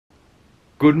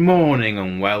Good morning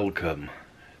and welcome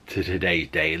to today's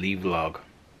daily vlog.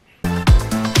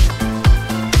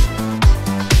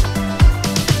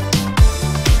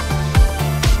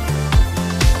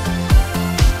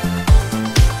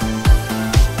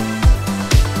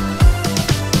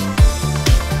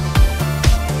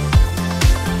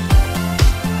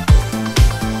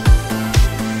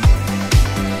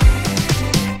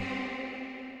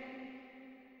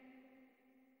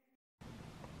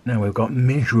 Now we've got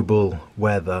miserable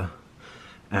weather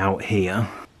out here,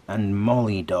 and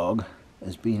MollyDog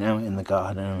has been out in the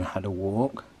garden and had a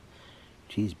walk.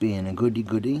 She's being a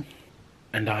goody.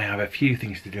 And I have a few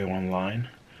things to do online.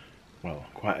 Well,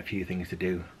 quite a few things to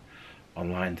do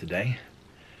online today.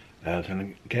 So I'm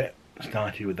going to get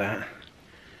started with that.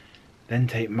 Then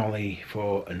take Molly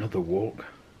for another walk.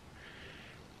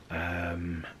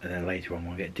 And then later on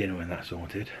we'll get dinner and that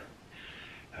sorted.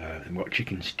 And we've got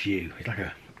chicken stew. It's like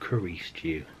a curry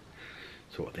stew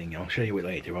sort of thing. I'll show you it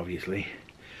later, obviously,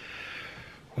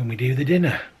 when we do the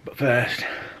dinner. But first,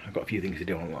 I've got a few things to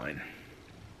do online.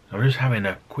 I'm just having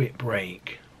a quick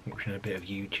break, watching a bit of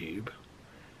YouTube,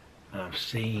 and I've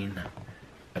seen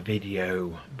a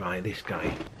video by this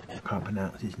guy. I can't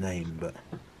pronounce his name, but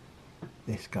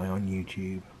this guy on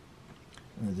YouTube.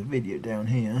 And there's a video down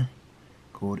here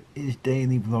called "Is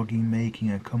Daily Vlogging Making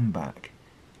a Comeback?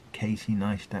 Casey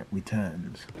Neistat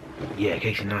returns." Yeah,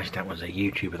 Casey Neistat was a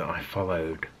YouTuber that I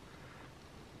followed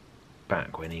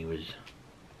back when he was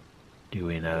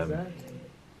doing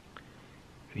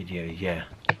videos, yeah.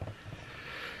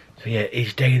 So yeah,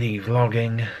 is daily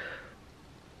vlogging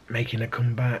making a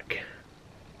comeback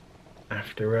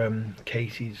after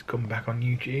Casey's come back on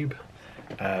YouTube?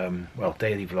 Well,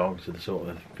 daily vlogs are the sort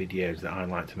of videos that I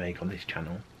like to make on this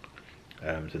channel.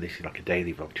 So this is like a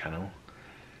daily vlog channel.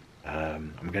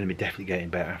 I'm going to be definitely getting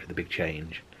better after the big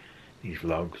change. These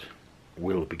vlogs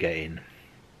will be getting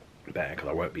better because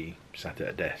I won't be sat at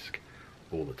a desk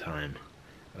all the time.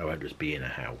 I won't just be in a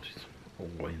house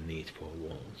all in these four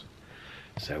walls.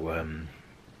 So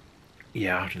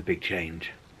yeah, after the big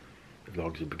change, the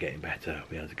vlogs will be getting better. I'll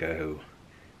be able to go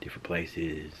different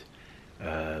places,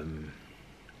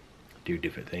 do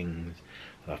different things.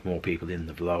 I'll have more people in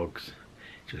the vlogs.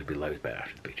 It's going to be loads better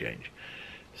after the big change.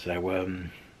 So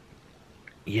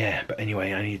yeah, but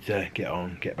anyway, I need to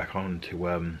get back on to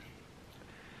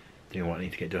doing what I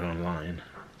need to get done online,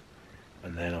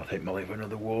 and then I'll take Molly for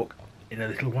another walk in a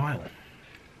little while.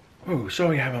 Oh,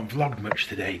 sorry I haven't vlogged much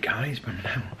today, guys, but I'm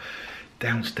now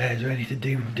downstairs ready to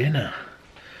do dinner.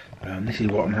 This is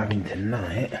what I'm having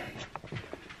tonight.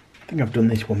 I think I've done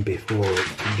this one before.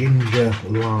 It's ginger,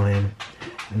 lime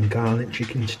and garlic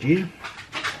chicken stew.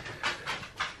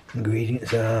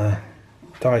 Ingredients are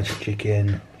diced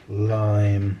chicken,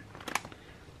 lime,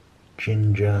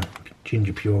 ginger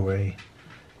puree,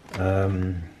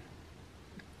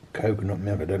 coconut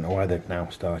milk. I don't know why they've now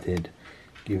started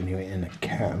giving you it in a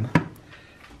can.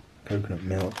 Coconut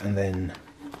milk, and then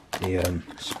the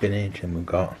spinach, and we've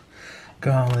got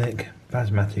garlic,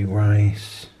 basmati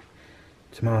rice,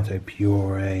 tomato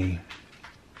puree,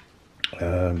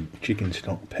 chicken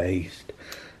stock paste,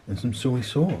 and some soy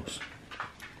sauce.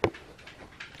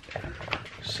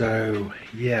 So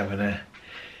yeah, I'm gonna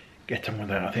get on with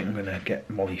that. I think I'm gonna get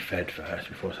Molly fed first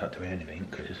before I start doing anything,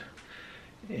 because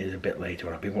it is a bit later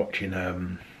on. I'll be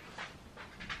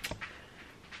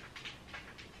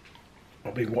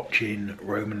watching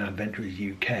Roman Adventurers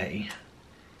UK.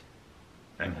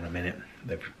 Hang on a minute,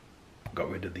 they've got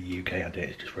rid of the UK idea,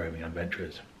 it's just Roman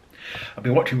Adventurers. I've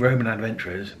been watching Roman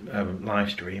Adventurers live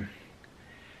stream.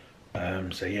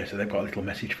 So yeah, so they've got a little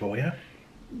message for you.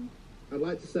 I'd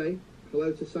like to say hello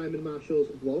to Simon Marshall's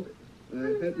vlog.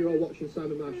 Hope you're all watching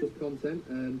Simon Marshall's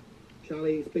content.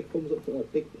 Charlie, it's big thumbs up, or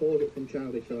big paws up from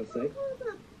Charlie, shall I say.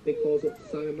 Big paws up to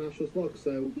Simon Marshall's vlog.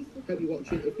 So, hope you're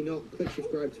watching. If you're not, click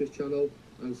subscribe to his channel.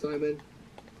 And Simon,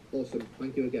 awesome.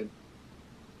 Thank you again.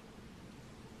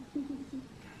 You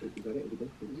got it?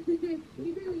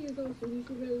 He really is awesome. You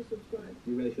should really subscribe.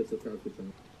 You really should subscribe to his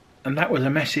channel. And that was a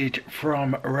message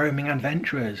from Roaming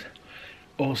Adventurers.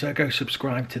 Also go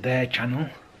subscribe to their channel.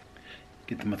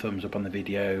 Give them a thumbs up on the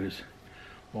videos,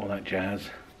 all that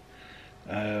jazz.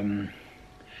 Yeah,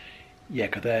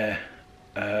 because they're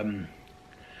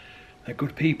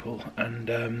good people, and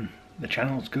the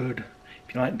channel's good.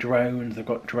 If you like drones, they've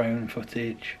got drone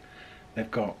footage. They've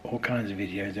got all kinds of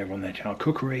videos over on their channel.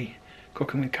 Cooking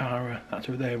with Cara, that's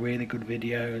where they're really good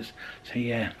videos. So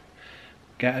yeah,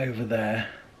 get over there.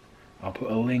 I'll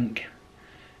put a link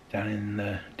down in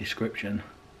the description,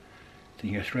 so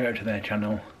you go straight over to their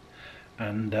channel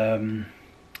and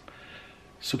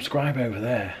subscribe over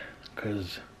there,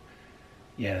 because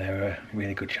yeah, they're a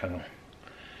really good channel.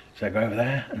 So go over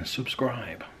there and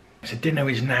subscribe. So dinner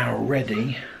is now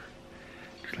ready.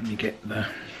 Just let me get the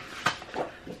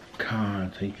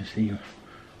card so you can see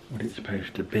what it's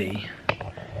supposed to be.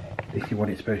 This is what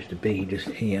it's supposed to be just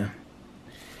here.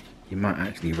 You might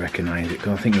actually recognise it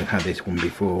because I think we've had this one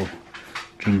before.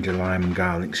 Ginger, lime and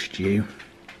garlic stew.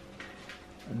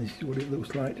 And this is what it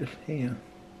looks like just here.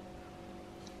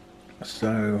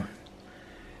 So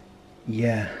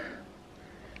yeah,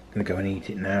 I'm gonna go and eat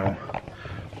it now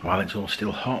while it's all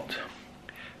still hot.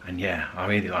 And yeah, I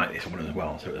really like this one as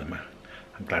well, so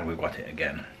I'm glad we got it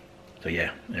again. So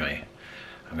yeah, anyway,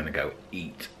 I'm gonna go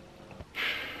eat.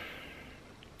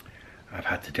 I've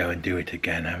had to go and do it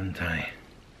again, haven't I?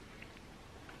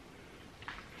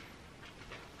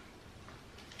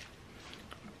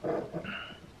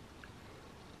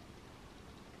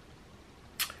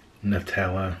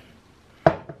 Nutella.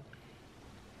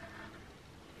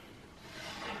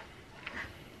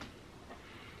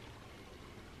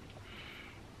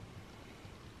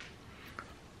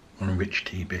 On rich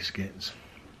tea biscuits.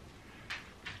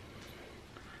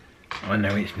 I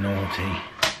know it's naughty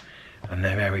and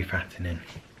they're very fattening,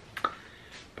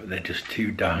 but they're just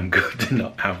too darn good to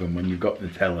not have them when you've got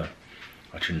Nutella.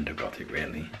 I shouldn't have got it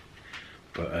really,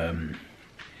 but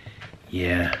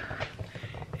yeah,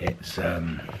 it's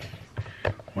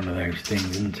one of those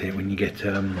things, isn't it, when you get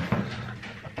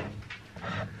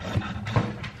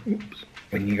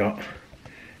when you got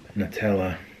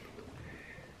Nutella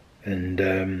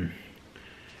and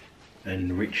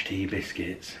rich tea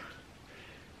biscuits.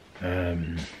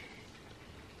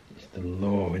 It's the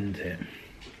law, isn't it?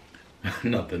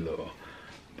 Not the law,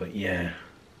 but yeah.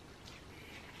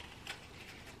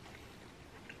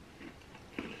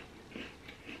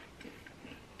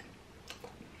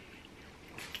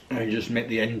 I just met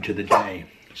the end to the day.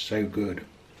 So good.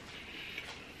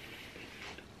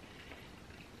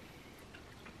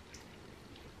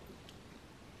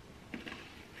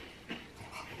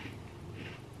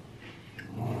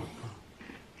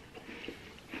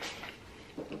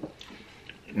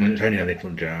 And it's only a little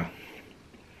jar.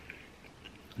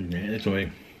 Yeah, it's only,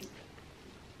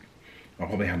 I'll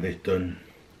probably have this done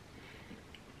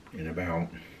in about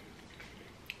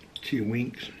 2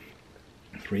 weeks,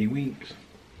 3 weeks.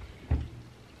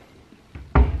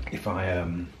 If I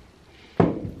have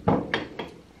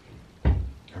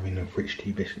enough rich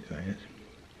tea biscuits, I guess.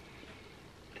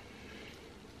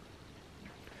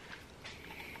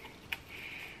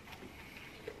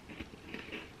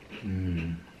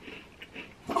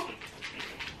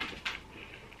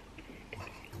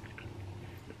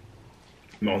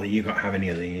 Molly, you can't have any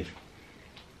of these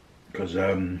because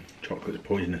chocolate's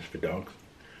poisonous for dogs.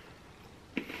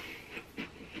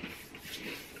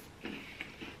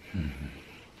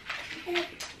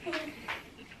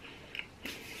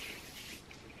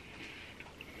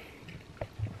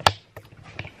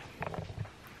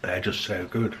 They're just so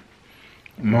good.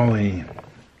 Molly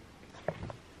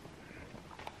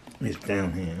is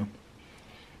down here,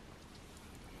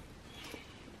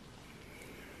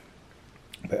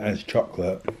 but as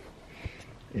chocolate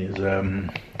is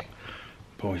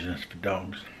poisonous for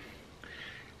dogs,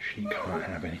 she can't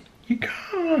have any. You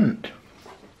can't!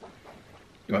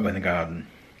 You won't go in the garden.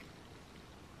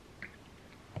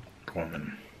 Go on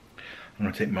then. I'm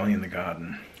going to take Molly in the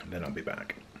garden and then I'll be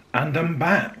back. And I'm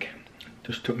back!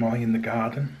 Just took Molly in the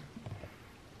garden.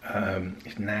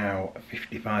 It's now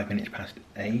 55 minutes past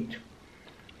 8,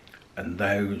 and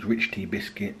those rich tea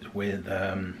biscuits with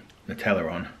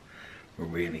Nutella on were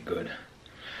really good.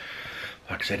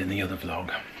 Like I said in the other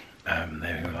vlog,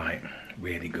 they were like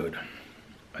really good.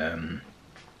 Nutella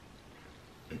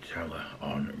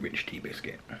on rich tea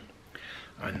biscuit.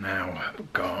 I now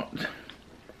have got a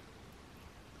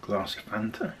glass of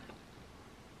Fanta.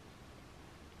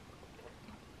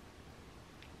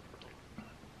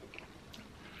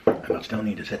 And I still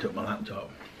need to set up my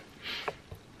laptop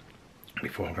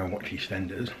before I go and watch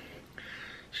EastEnders.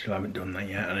 Still haven't done that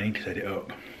yet, and I need to set it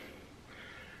up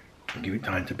and give it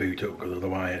time to boot up, because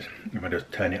otherwise if I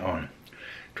just turn it on,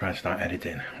 try and start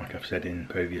editing like I've said in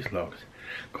previous vlogs,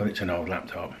 because it's an old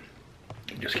laptop,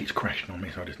 it just keeps crashing on me,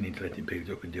 so I just need to let it boot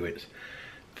up and do its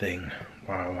thing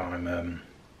while I'm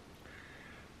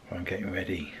getting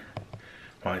ready.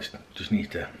 Well, it just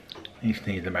needs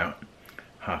about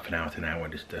half an hour to an hour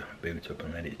just to boot up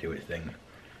and let it do its thing.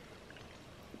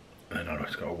 And then I've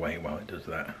just got to wait while it does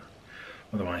that.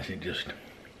 Otherwise it just,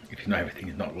 if everything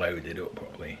is not loaded up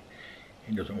properly,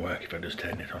 it doesn't work if I just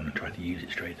turn it on and try to use it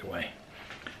straight away.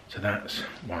 So that's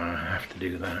why I have to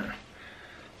do that.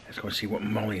 Let's go and see what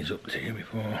Molly's up to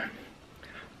before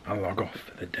I log off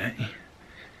for the day.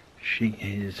 She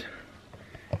is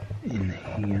in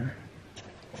here.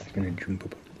 She's going to jump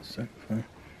up onto the sofa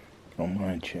on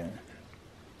my chair.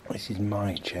 This is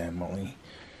my chair, Molly,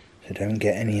 so don't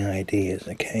get any ideas,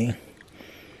 okay?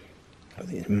 But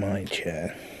it's my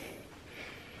chair.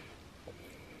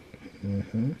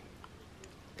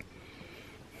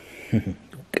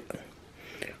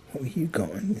 What have you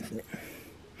got in with it?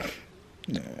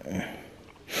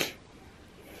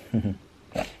 No.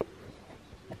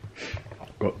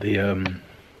 Got the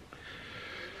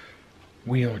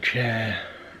wheelchair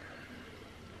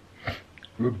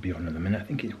rugby on at the minute. I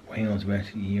think it's Wales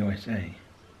versus USA.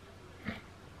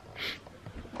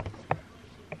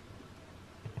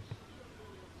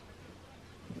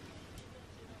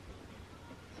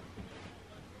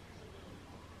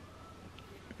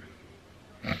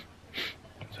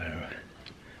 So,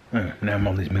 oh, now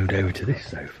Molly's moved over to this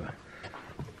sofa.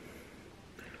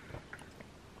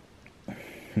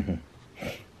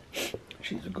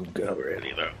 She's a good girl,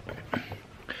 really, though.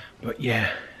 But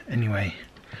yeah, anyway,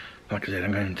 like I said,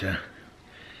 I'm going to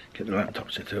get the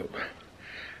laptop set up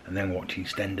and then watch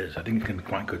EastEnders. I think it's going to be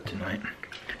quite good tonight.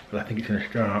 But I think it's going to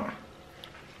start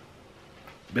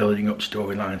building up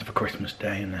storylines for Christmas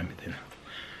Day and everything.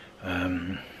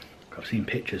 I've seen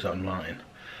pictures online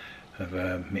of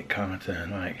Mick Carter,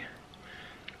 like,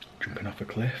 jumping off a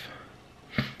cliff.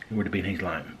 It would have been his,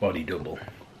 like, body double.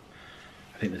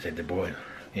 I think they said the boy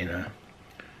in a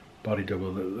body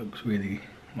double that looks really,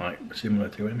 like, similar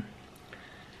to him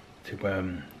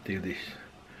to do this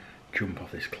jump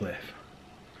off this cliff.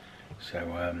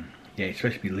 So yeah, he's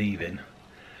supposed to be leaving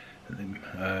at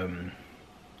the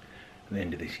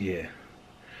end of this year,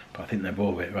 but I think they've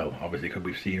already, well, obviously because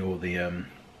we've seen all the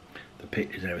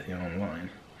pictures and everything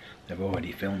online, they've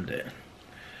already filmed it.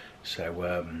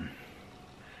 So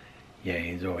yeah,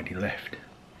 he's already left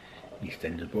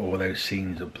EastEnders, but all those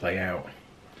scenes will play out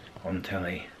on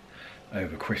telly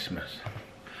over Christmas.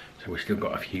 So we've still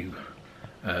got a few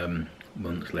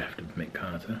months left of Mick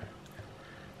Carter.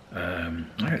 I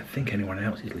don't think anyone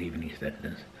else is leaving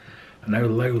EastEnders. I know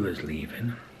Lola's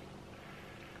leaving,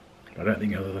 but I don't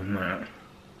think other than that.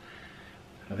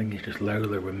 I think it's just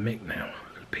Lola and Mick now.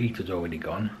 Peter's already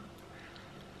gone.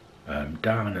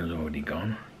 Dana's already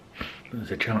gone.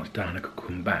 There's a chance Dana could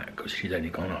come back because she's only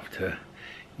gone off to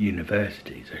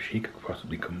university, so she could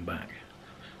possibly come back.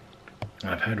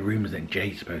 I've heard rumours that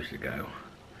Jay's supposed to go,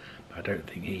 but I don't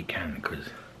think he can, because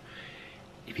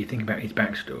if you think about his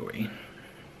backstory,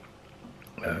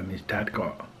 his dad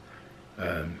got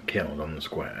killed on the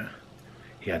square.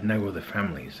 He had no other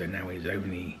family, so now his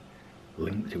only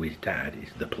link to his dad is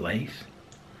the place.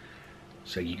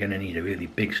 So you're going to need a really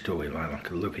big storyline, like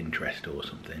a love interest or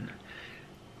something,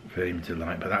 for him to,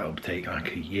 like, but that'll take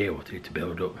like a year or two to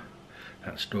build up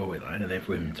that storyline, and then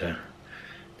for him to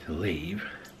leave.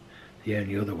 The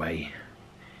only other way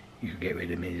you could get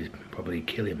rid of him is probably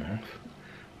kill him off,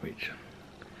 which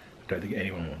I don't think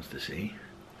anyone wants to see,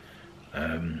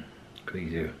 because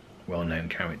he's a well-known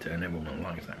character and everyone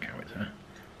likes that character.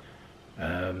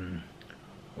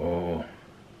 Or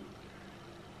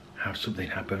have something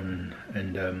happen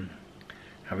and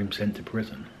have him sent to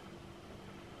prison.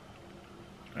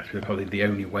 That's probably the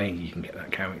only way you can get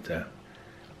that character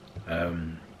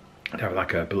to have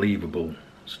like a believable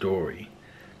story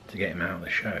to get him out of the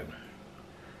show.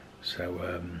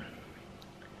 So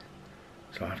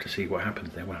so I'll have to see what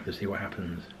happens there. We'll have to see what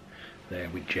happens there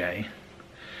with Jay.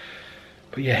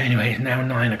 But yeah, anyway, it's now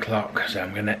 9 o'clock, so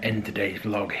I'm going to end today's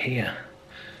vlog here.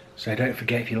 So don't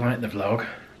forget, if you like the vlog,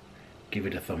 give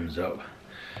it a thumbs up,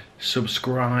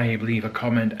 subscribe, leave a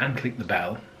comment and click the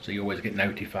bell so you always get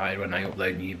notified when I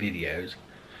upload new videos,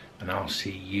 and I'll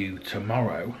see you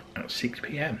tomorrow at 6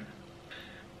 PM.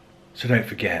 So don't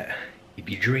forget, if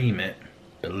you dream it,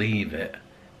 believe it,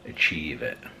 achieve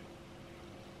it.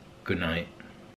 Good night.